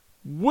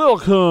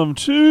Welcome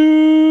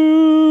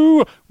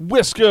to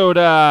Wisco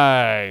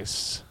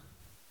Dice.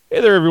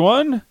 Hey there,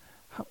 everyone.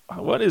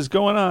 What is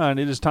going on?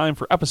 It is time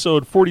for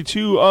episode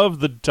 42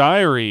 of The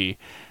Diary.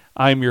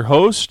 I'm your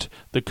host,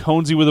 the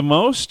Conesy with the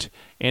Most,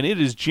 and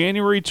it is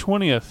January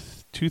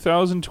 20th,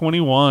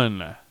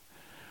 2021. All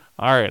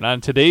right, on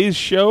today's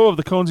show of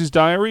the Conesy's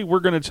Diary, we're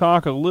going to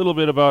talk a little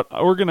bit about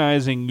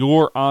organizing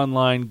your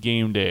online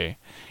game day.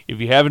 If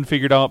you haven't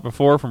figured out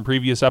before from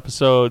previous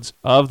episodes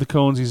of the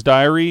Conesy's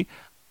Diary,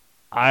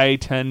 I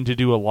tend to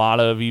do a lot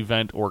of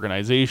event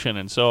organization,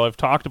 and so I've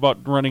talked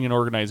about running and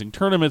organizing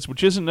tournaments,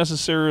 which isn't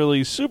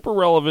necessarily super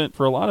relevant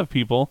for a lot of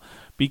people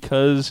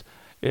because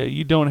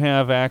you don't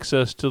have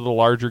access to the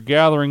larger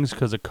gatherings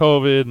because of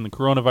COVID and the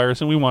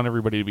coronavirus, and we want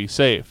everybody to be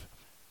safe.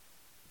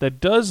 That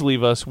does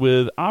leave us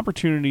with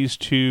opportunities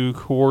to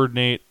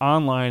coordinate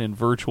online and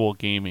virtual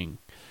gaming.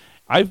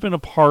 I've been a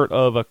part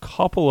of a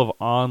couple of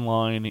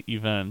online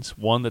events,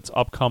 one that's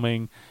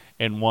upcoming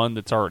and one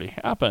that's already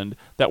happened,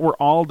 that were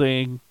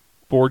all-day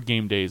board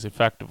game days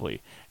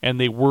effectively, and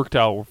they worked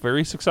out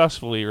very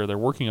successfully, or they're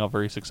working out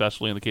very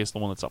successfully in the case of the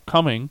one that's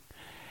upcoming.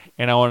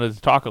 And I wanted to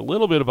talk a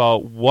little bit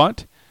about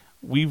what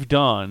we've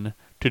done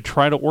to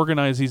try to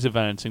organize these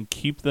events and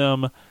keep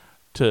them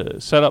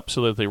to set up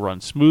so that they run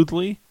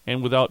smoothly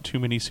and without too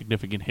many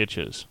significant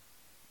hitches.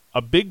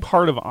 A big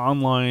part of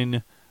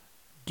online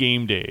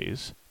game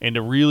days, and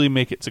to really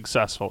make it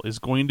successful, is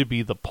going to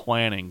be the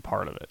planning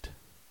part of it.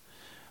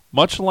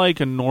 Much like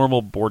a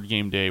normal board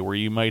game day where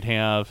you might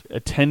have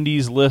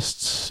attendees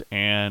lists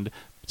and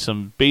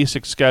some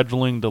basic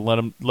scheduling to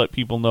let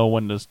people know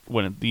when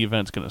the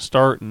event's going to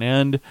start and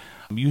end,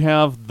 you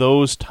have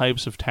those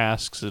types of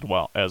tasks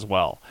as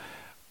well.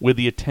 With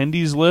the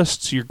attendees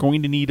lists, you're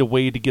going to need a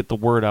way to get the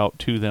word out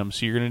to them,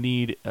 so you're going to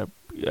need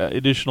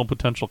additional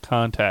potential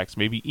contacts,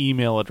 maybe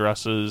email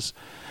addresses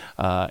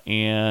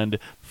and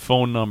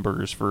phone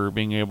numbers for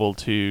being able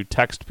to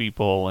text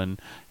people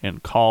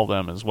and call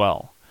them as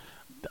well.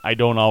 I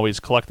don't always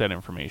collect that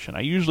information.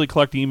 I usually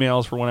collect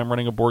emails for when I'm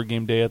running a board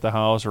game day at the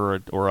house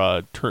or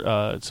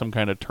some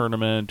kind of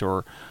tournament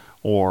or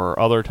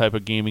other type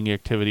of gaming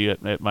activity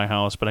at my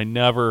house, but I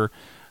never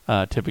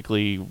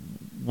typically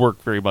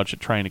work very much at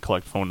trying to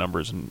collect phone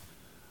numbers.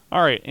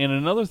 All right, and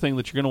another thing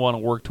that you're going to want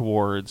to work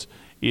towards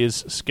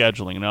is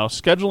scheduling. Now,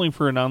 scheduling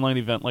for an online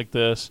event like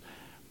this,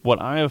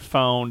 what I have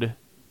found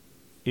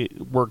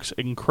it works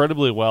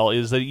incredibly well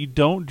is that you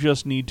don't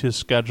just need to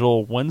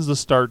schedule when's the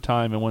start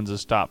time and when's the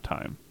stop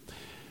time.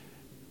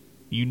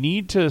 You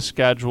need to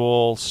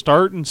schedule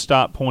start and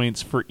stop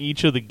points for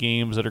each of the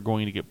games that are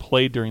going to get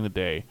played during the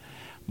day.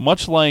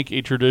 Much like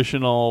a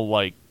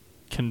traditional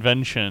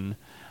convention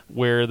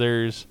where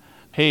there's,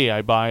 hey,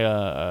 I buy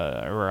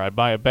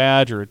a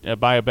badge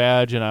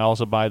and I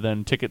also buy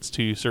then tickets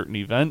to certain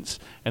events,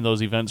 and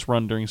those events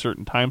run during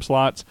certain time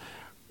slots.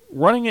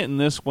 Running it in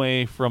this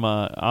way from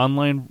an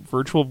online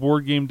virtual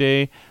board game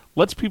day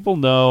lets people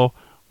know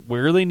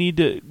where they need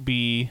to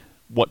be,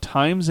 what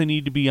times they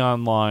need to be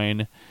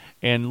online,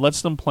 and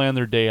lets them plan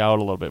their day out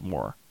a little bit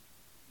more.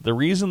 The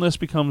reason this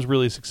becomes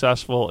really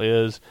successful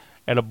is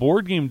at a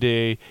board game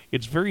day,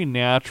 it's very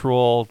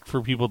natural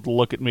for people to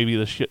look at maybe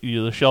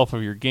the shelf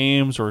of your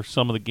games or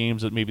some of the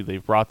games that maybe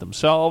they've brought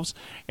themselves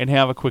and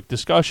have a quick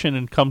discussion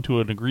and come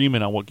to an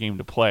agreement on what game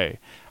to play.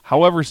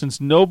 However,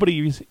 since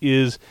nobody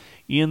is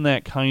in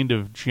that kind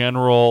of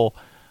general,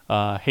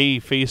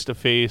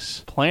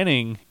 face-to-face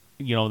planning,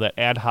 that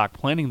ad hoc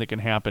planning that can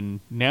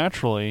happen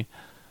naturally,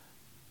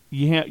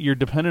 you're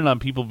dependent on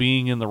people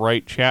being in the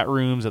right chat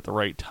rooms at the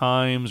right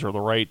times or the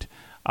right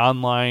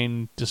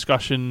online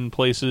discussion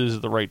places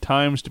at the right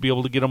times to be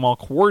able to get them all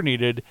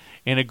coordinated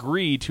and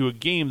agree to a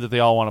game that they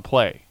all want to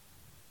play.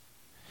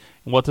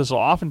 And what this will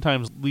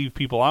oftentimes leave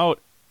people out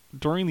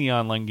during the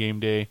online game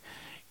day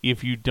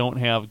if you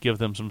don't give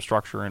them some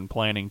structure and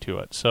planning to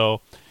it.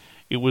 So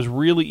it was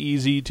really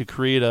easy to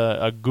create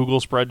a Google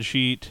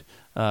spreadsheet,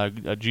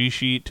 a G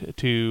Sheet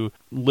to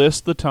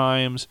list the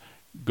times,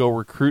 go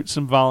recruit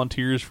some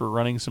volunteers for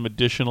running some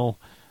additional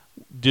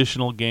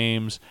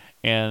games,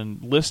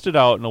 and list it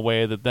out in a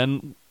way that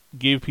then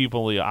gave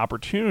people the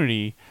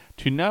opportunity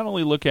to not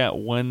only look at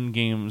when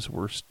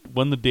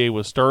the day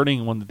was starting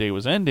and when the day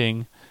was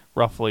ending,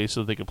 roughly,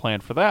 so they could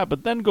plan for that,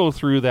 but then go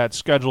through that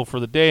schedule for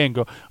the day and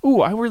go,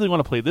 ooh, I really want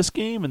to play this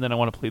game, and then I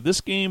want to play this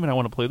game, and I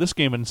want to play this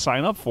game, and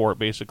sign up for it,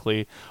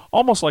 basically,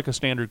 almost like a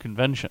standard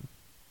convention.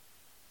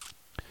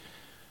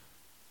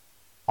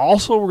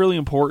 Also really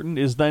important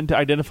is then to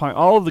identify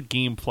all of the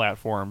game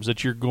platforms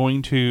that you're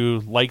going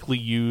to likely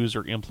use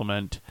or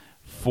implement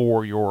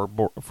for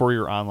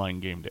your online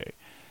game day.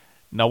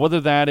 Now,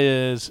 whether that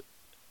is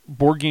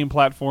board game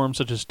platforms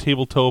such as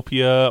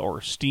Tabletopia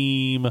or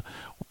Steam,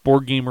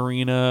 Board Game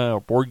Arena,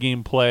 or Board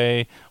Game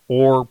Play,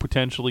 or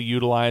potentially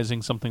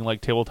utilizing something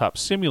like Tabletop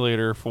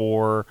Simulator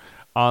for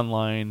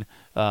online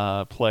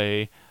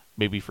play,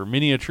 maybe for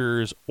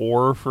miniatures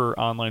or for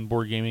online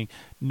board gaming.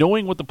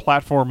 Knowing what the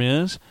platform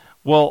is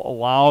will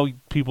allow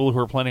people who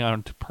are planning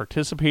on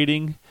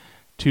participating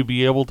to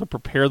be able to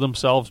prepare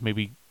themselves,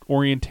 maybe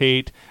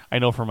orientate. I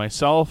know for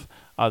myself,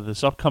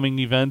 this upcoming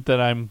event that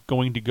I'm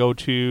going to go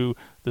to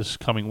this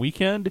coming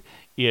weekend.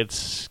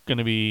 It's going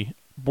to be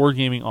board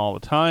gaming all the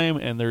time,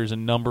 and there's a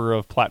number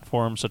of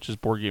platforms such as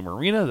Board Game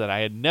Arena that I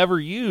had never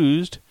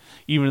used,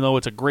 even though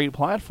it's a great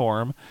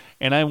platform,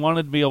 and I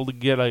wanted to be able to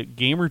get a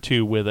game or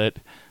two with it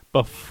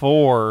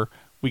before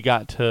we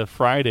got to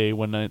Friday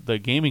when the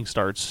gaming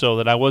starts, so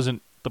that I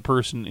wasn't the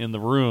person in the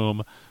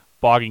room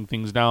bogging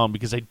things down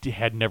because I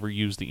had never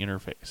used the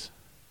interface.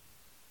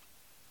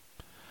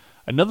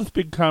 Another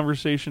big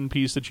conversation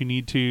piece that you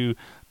need to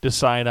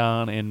decide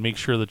on and make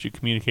sure that you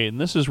communicate, and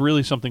this is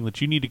really something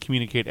that you need to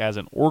communicate as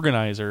an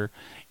organizer,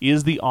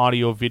 is the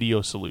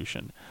audio-video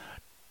solution.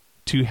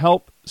 To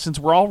help, since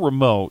we're all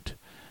remote,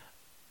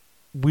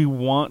 we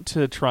want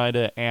to try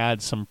to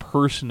add some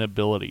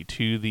personability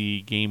to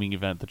the gaming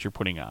event that you're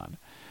putting on.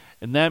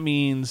 And that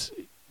means,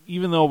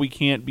 even though we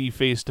can't be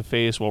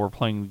face-to-face while we're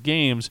playing the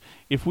games,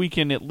 if we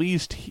can at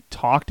least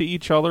talk to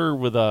each other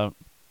with an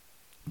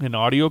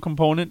audio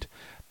component,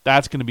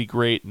 that's going to be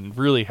great and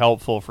really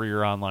helpful for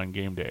your online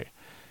game day.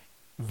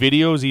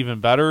 Video is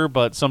even better,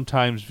 but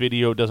sometimes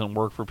video doesn't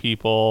work for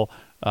people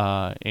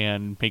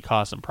and may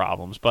cause some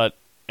problems. But,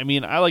 I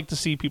mean, I like to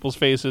see people's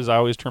faces. I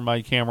always turn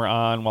my camera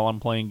on while I'm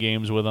playing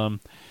games with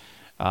them.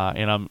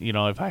 And I'm,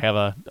 if I have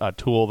a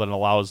tool that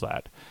allows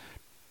that.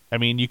 I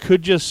mean, you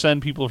could just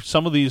send people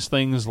some of these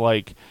things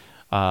like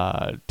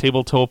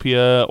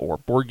Tabletopia or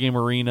Board Game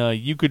Arena.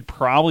 You could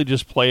probably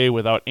just play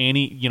without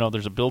any,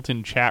 there's a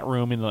built-in chat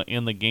room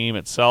in the game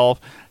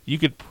itself. You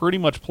could pretty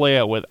much play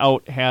it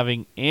without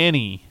having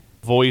any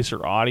voice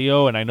or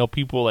audio, and I know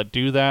people that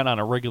do that on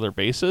a regular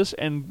basis,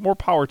 and more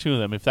power to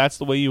them. If that's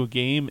the way you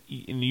game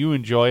and you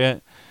enjoy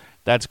it,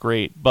 that's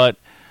great. But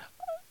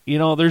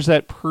there's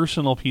that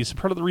personal piece.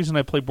 Part of the reason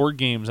I play board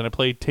games and I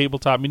play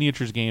tabletop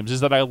miniatures games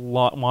is that I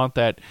want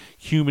that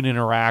human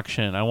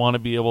interaction. I want to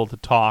be able to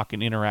talk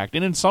and interact.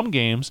 And in some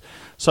games,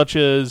 such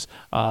as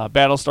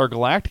Battlestar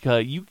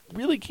Galactica, you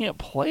really can't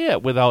play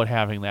it without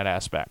having that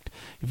aspect.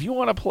 If you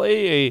want to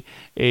play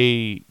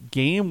a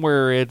game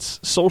where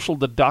it's social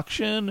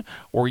deduction,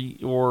 or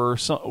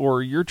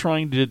you're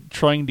trying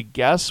to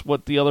guess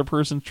what the other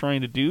person's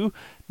trying to do,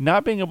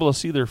 not being able to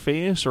see their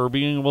face or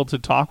being able to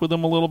talk with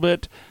them a little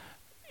bit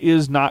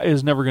is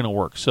never going to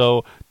work.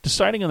 So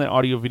deciding on that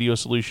audio video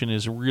solution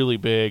is really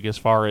big as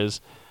far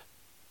as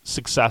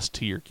success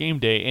to your game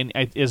day. And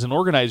as an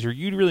organizer,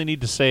 you really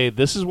need to say,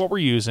 this is what we're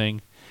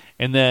using,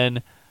 and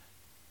then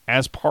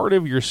as part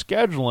of your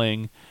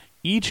scheduling,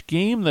 each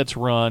game that's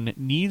run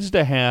needs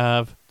to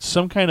have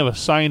some kind of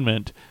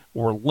assignment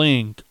or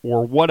link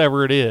or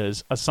whatever it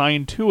is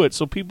assigned to it,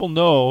 so people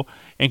know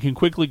and can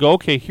quickly go,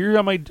 okay, here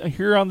on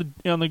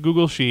the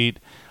Google Sheet,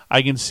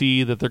 I can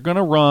see that they're going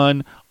to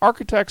run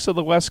Architects of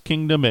the West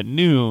Kingdom at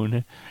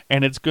noon,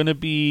 and it's going to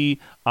be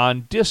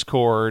on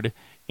Discord,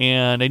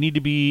 and I need to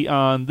be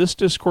on this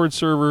Discord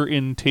server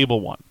in Table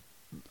 1.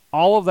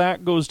 All of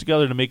that goes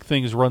together to make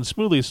things run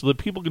smoothly so that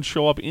people can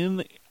show up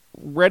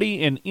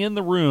ready and in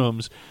the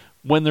rooms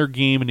when their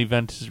game and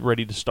event is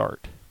ready to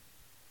start.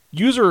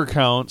 User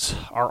accounts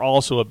are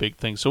also a big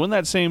thing. So in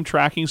that same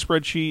tracking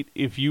spreadsheet,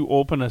 if you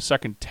open a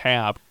second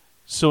tab,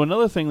 so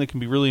another thing that can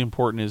be really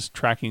important is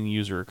tracking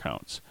user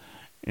accounts.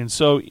 And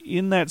so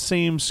in that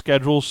same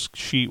schedule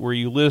sheet where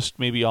you list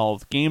maybe all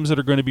of the games that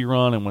are going to be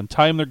run and when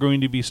time they're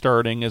going to be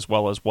starting, as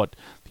well as what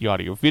the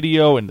audio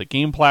video and the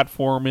game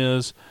platform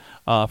is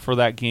for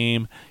that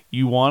game,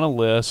 you want to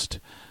list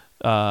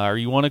or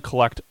you want to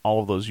collect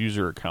all of those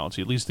user accounts,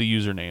 at least the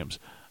usernames.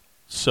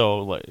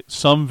 So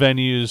some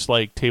venues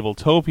like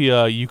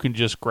Tabletopia, you can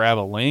just grab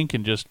a link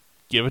and just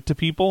give it to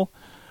people.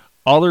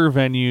 Other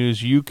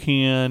venues, you're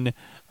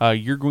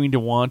going to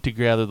want to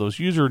gather those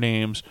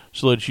usernames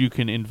so that you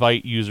can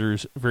invite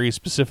users very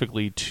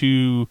specifically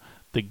to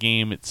the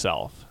game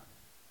itself.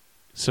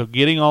 So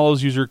getting all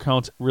those user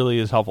accounts really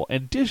is helpful.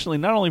 Additionally,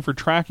 not only for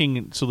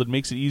tracking, so that it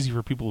makes it easy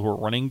for people who are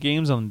running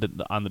games on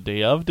the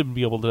day of to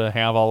be able to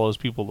have all those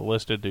people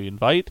listed to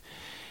invite,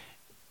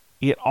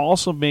 it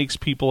also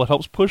it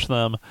helps push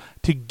them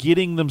to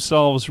getting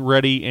themselves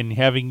ready and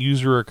having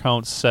user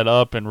accounts set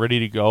up and ready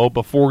to go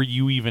before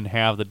you even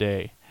have the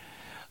day.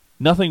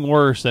 Nothing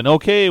worse than,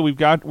 okay,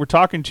 we're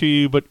talking to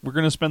you, but we're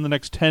going to spend the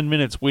next 10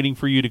 minutes waiting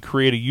for you to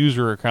create a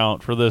user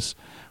account for this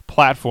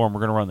platform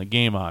we're going to run the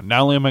game on.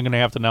 Not only am I going to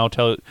have to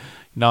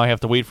now I have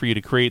to wait for you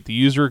to create the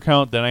user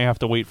account, then I have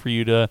to wait for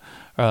you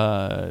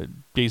to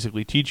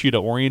basically teach you to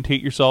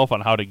orientate yourself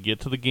on how to get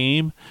to the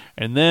game,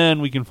 and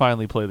then we can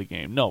finally play the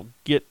game. No,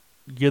 get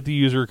the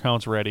user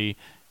accounts ready,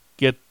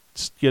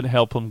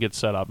 help them get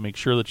set up, make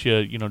sure that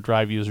you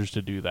drive users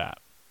to do that.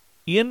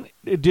 In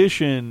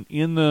addition,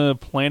 in the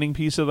planning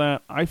piece of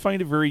that, I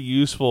find it very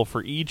useful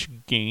for each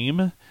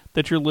game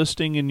that you're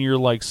listing in your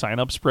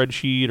sign-up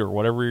spreadsheet or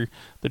whatever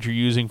that you're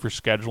using for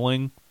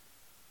scheduling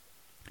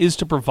is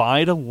to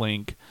provide a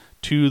link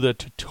to the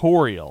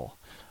tutorial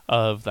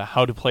of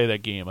how to play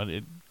that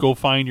game. Go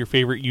find your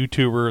favorite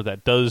YouTuber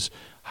that does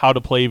how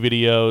to play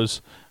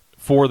videos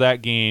for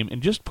that game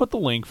and just put the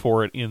link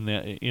for it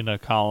in a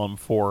column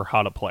for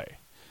how to play.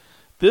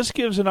 This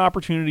gives an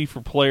opportunity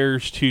for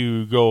players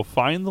to go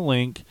find the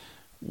link,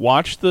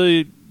 watch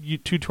the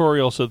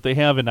tutorial so that they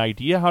have an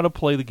idea how to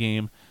play the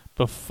game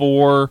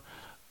before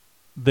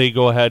they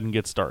go ahead and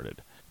get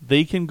started.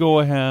 They can go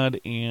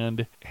ahead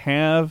and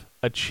have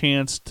a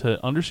chance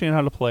to understand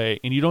how to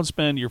play, and you don't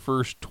spend your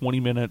first 20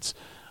 minutes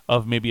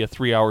of maybe a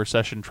 3-hour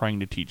session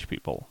trying to teach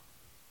people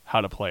how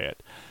to play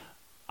it.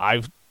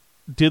 I've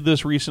did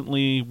this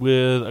recently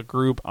with a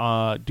group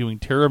doing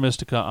Terra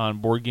Mystica on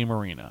Board Game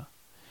Arena.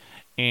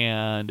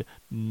 And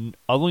there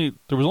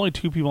was only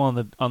 2 people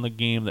on the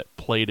game that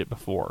played it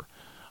before.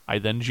 I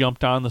then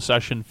jumped on the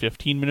session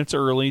 15 minutes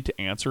early to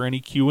answer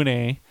any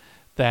Q&A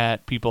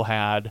that people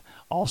had.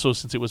 Also,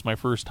 since it was my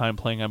first time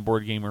playing on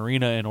Board Game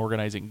Arena and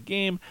organizing a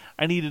game,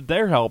 I needed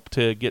their help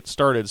to get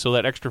started. So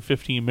that extra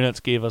 15 minutes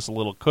gave us a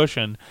little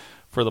cushion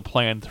for the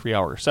planned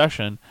 3-hour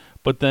session.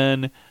 But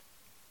then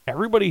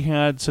everybody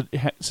had,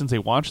 since they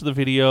watched the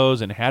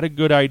videos and had a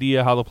good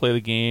idea how to play the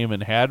game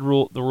and had the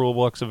rule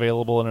books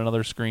available on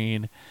another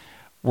screen,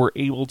 were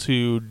able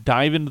to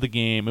dive into the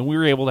game, and we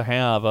were able to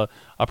have a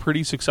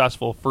pretty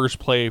successful first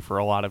play for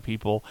a lot of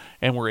people,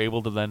 and we're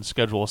able to then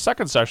schedule a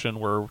second session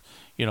where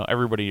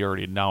everybody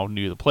already now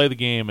knew to play the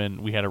game,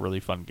 and we had a really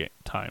fun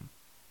time.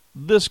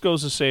 This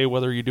goes to say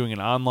whether you're doing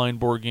an online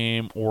board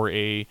game or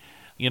a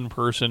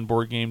in-person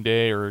board game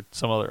day or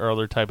some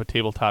other type of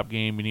tabletop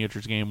game,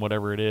 miniatures game,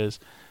 whatever it is.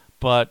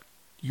 But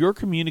your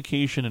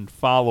communication and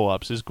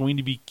follow-ups is going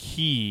to be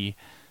key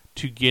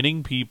to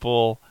getting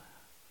people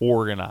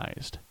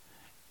organized.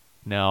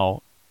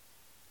 Now,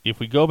 if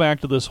we go back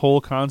to this whole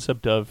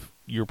concept of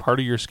you're part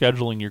of your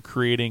scheduling, you're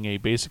creating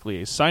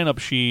basically a sign-up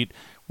sheet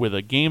with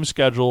a game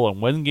schedule and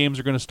when games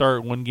are going to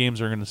start, when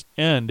games are going to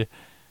end,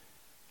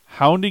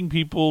 hounding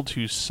people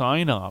to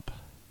sign up,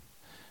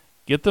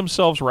 get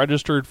themselves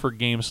registered for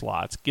game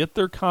slots, get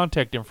their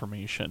contact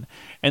information,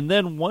 and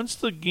then once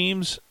the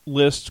games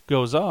list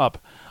goes up,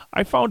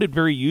 I found it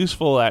very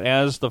useful that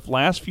as the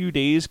last few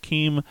days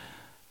came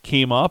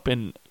up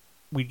and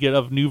we'd get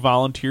a new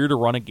volunteer to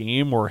run a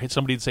game, or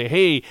somebody'd say,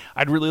 hey,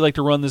 I'd really like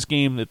to run this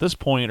game at this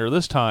point or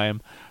this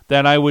time,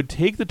 that I would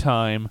take the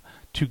time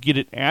to get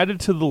it added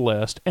to the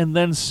list and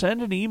then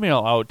send an email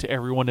out to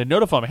everyone to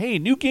notify them, hey,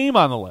 new game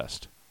on the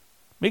list.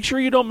 Make sure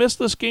you don't miss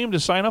this game to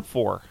sign up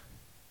for.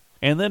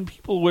 And then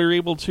people were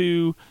able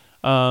to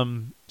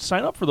sign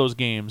up for those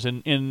games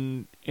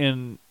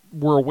and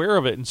were aware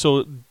of it. And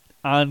so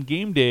on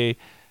game day,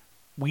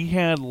 we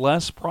had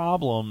less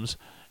problems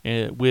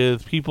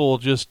with people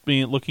just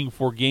looking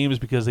for games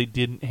because they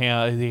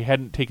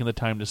hadn't taken the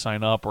time to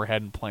sign up or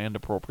hadn't planned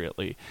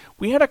appropriately.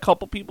 We had a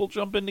couple people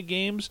jump into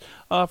games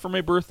for my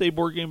birthday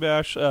board game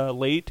bash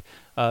late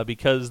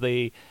because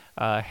they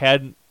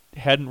hadn't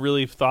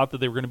really thought that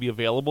they were going to be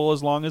available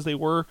as long as they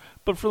were.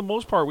 But for the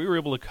most part, we were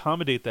able to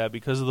accommodate that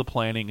because of the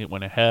planning. It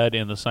went ahead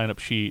and the sign-up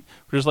sheet.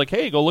 We're just like,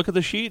 hey, go look at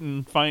the sheet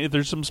and find if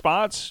there's some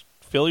spots,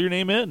 fill your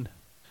name in.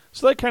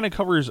 So that kind of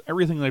covers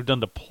everything I've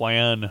done to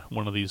plan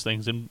one of these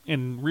things.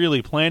 And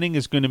really, planning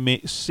is going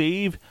to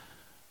save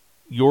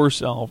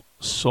yourself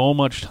so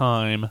much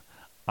time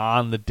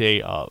on the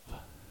day of.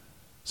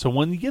 So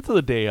when you get to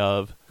the day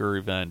of your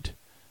event,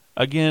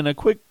 again, I'm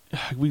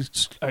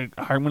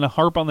going to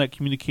harp on that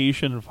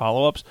communication and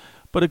follow-ups,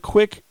 but a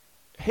quick,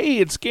 hey,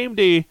 it's game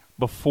day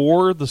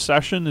before the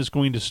session is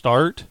going to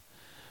start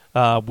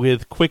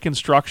with quick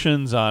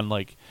instructions on,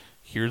 like,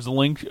 here's the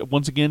link,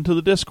 once again, to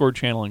the Discord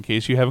channel in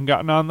case you haven't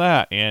gotten on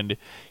that, and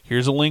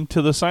here's a link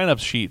to the sign-up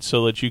sheet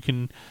so that you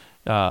can,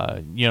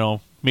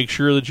 make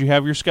sure that you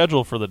have your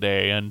schedule for the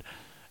day,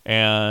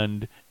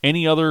 and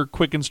any other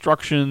quick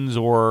instructions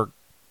or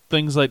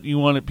things that you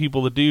wanted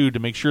people to do to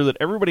make sure that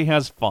everybody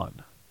has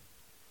fun.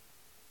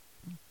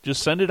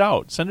 Just send it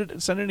out. Send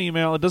an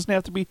email. It doesn't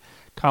have to be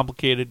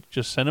complicated.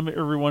 Just send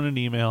everyone an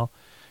email,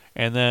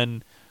 and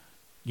then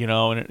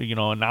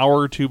an hour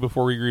or two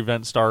before your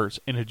event starts,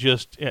 and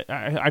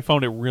I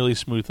found it really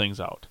smooth things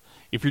out.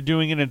 If you're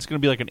doing it and it's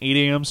going to be like an 8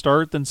 a.m.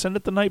 start, then send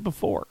it the night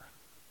before.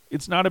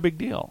 It's not a big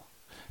deal.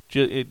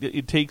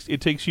 It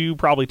takes you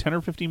probably 10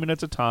 or 15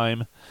 minutes of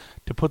time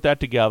to put that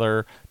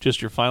together,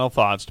 just your final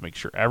thoughts to make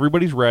sure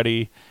everybody's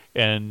ready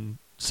and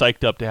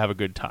psyched up to have a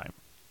good time.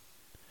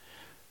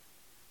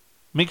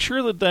 Make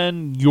sure that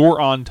then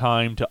you're on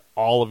time to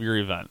all of your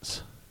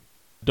events.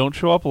 Don't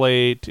show up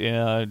late.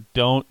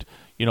 Don't,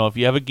 if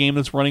you have a game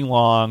that's running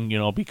long,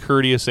 be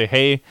courteous. Say,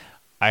 hey,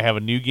 I have a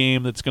new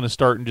game that's going to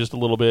start in just a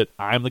little bit.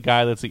 I'm the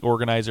guy that's the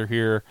organizer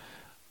here.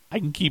 I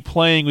can keep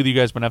playing with you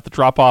guys, but I have to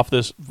drop off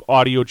this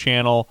audio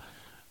channel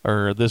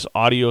or this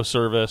audio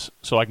service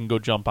so I can go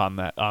jump on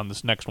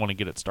this next one and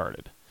get it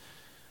started.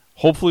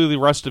 Hopefully the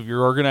rest of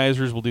your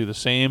organizers will do the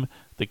same.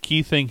 The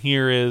key thing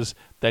here is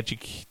that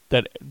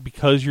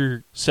because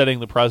you're setting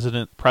the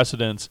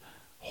precedence,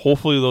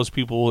 hopefully those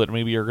people that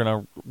maybe are going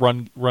to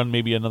run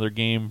maybe another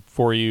game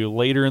for you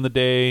later in the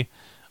day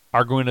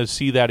are going to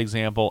see that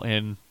example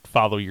and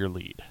follow your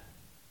lead.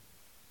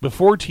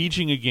 Before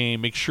teaching a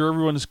game, make sure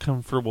everyone is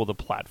comfortable with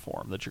the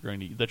platform that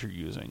you're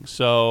using.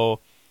 So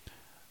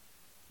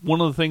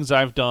one of the things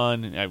I've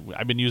done,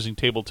 I've been using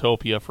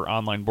Tabletopia for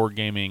online board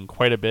gaming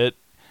quite a bit,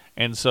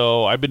 and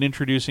so I've been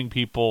introducing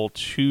people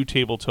to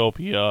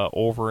Tabletopia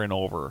over and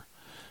over.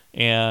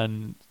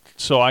 And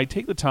so I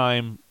take the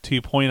time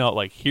to point out,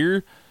 like,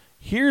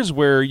 here's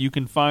where you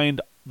can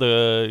find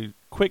the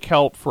quick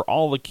help for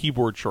all the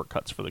keyboard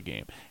shortcuts for the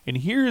game. And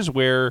here's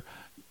where,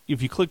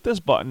 if you click this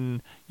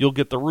button, you'll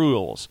get the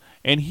rules.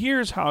 And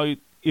here's how,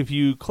 if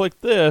you click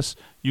this,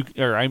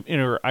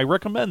 I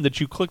recommend that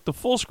you click the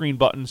full screen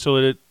button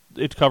so that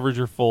it covers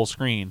your full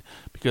screen,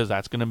 because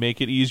that's going to make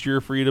it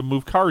easier for you to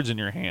move cards in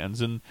your hands,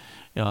 and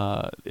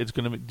it's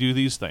going to do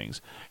these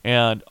things.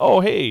 And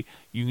hey,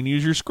 you can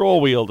use your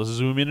scroll wheel to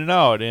zoom in and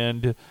out,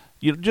 and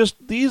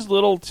just these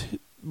little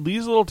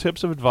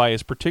tips of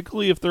advice,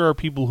 particularly if there are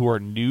people who are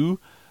new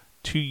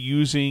to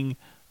using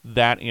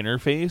that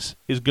interface,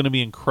 is going to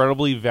be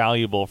incredibly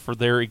valuable for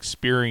their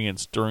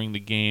experience during the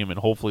game and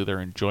hopefully their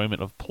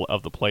enjoyment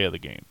of the play of the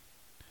game.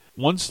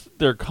 Once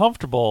they're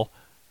comfortable,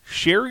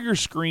 share your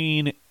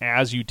screen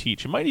as you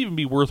teach. It might even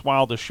be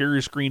worthwhile to share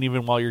your screen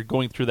even while you're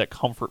going through that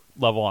comfort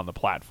level on the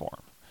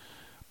platform.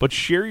 But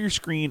share your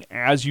screen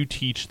as you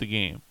teach the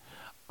game.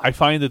 I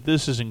find that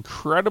this is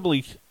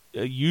incredibly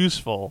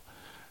useful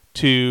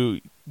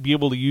to be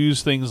able to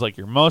use things like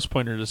your mouse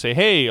pointer to say,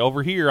 hey,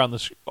 over here on the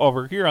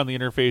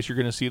interface, you're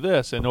going to see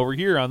this, and over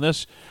here on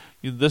this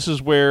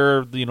is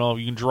where you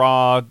can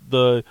draw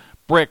the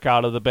brick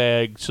out of the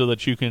bag so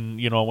that you can,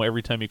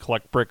 every time you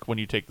collect brick when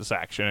you take this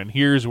action, and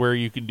here's where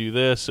you can do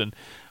this, and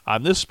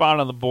on this spot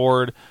on the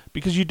board,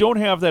 because you don't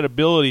have that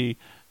ability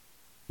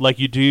like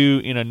you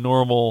do in a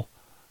normal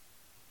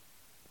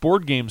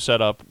board game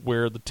setup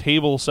where the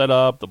table set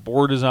up, the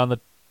board is on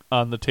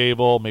the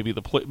table, maybe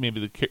the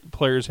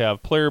players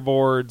have player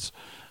boards,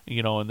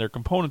 and their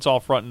components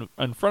all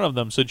in front of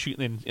them, so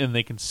that and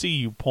they can see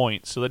you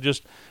point. So that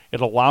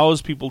it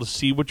allows people to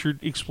see what you're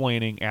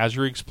explaining as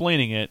you're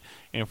explaining it.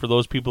 And for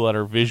those people that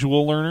are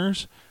visual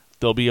learners,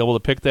 they'll be able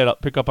to pick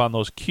up on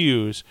those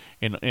cues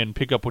and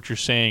pick up what you're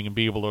saying and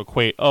be able to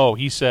equate. Oh,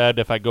 he said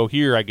if I go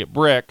here, I get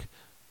brick,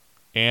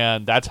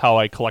 and that's how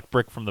I collect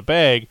brick from the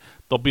bag.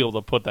 They'll be able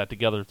to put that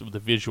together through the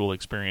visual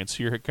experience.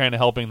 So you're kind of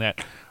helping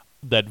that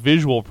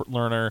visual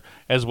learner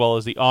as well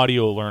as the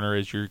audio learner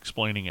as you're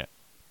explaining it.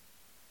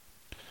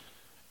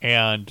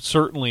 And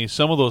certainly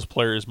some of those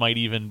players might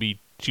even be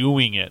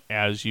doing it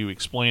as you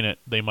explain it.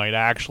 They might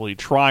actually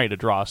try to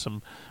draw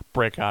some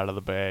brick out of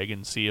the bag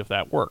and see if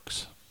that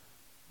works.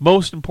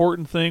 Most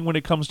important thing when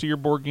it comes to your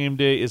board game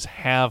day is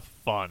have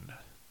fun.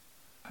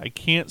 I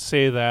can't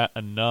say that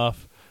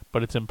enough,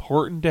 but it's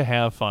important to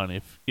have fun.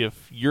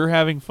 If you're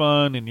having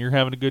fun and you're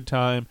having a good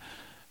time,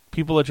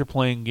 people that you're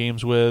playing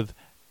games with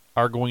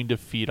are going to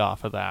feed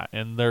off of that,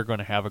 and they're going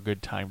to have a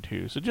good time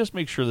too. So just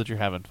make sure that you're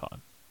having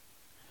fun.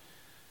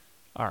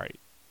 All right.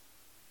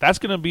 That's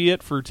going to be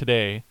it for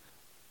today.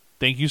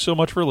 Thank you so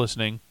much for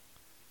listening.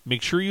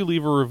 Make sure you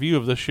leave a review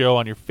of this show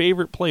on your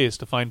favorite place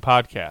to find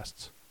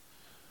podcasts.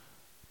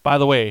 By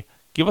the way,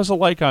 give us a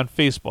like on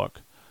Facebook.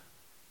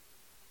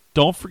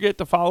 Don't forget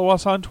to follow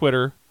us on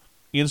Twitter,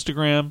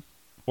 Instagram,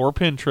 or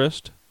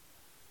Pinterest.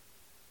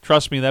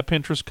 Trust me, that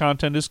Pinterest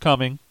content is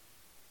coming.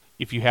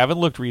 If you haven't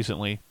looked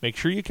recently, make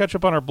sure you catch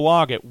up on our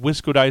blog at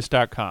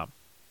wiscodice.com.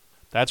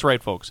 That's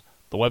right, folks.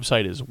 The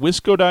website is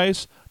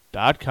wiscodice.com.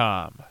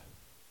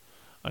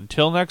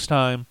 Until next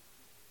time,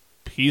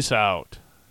 peace out.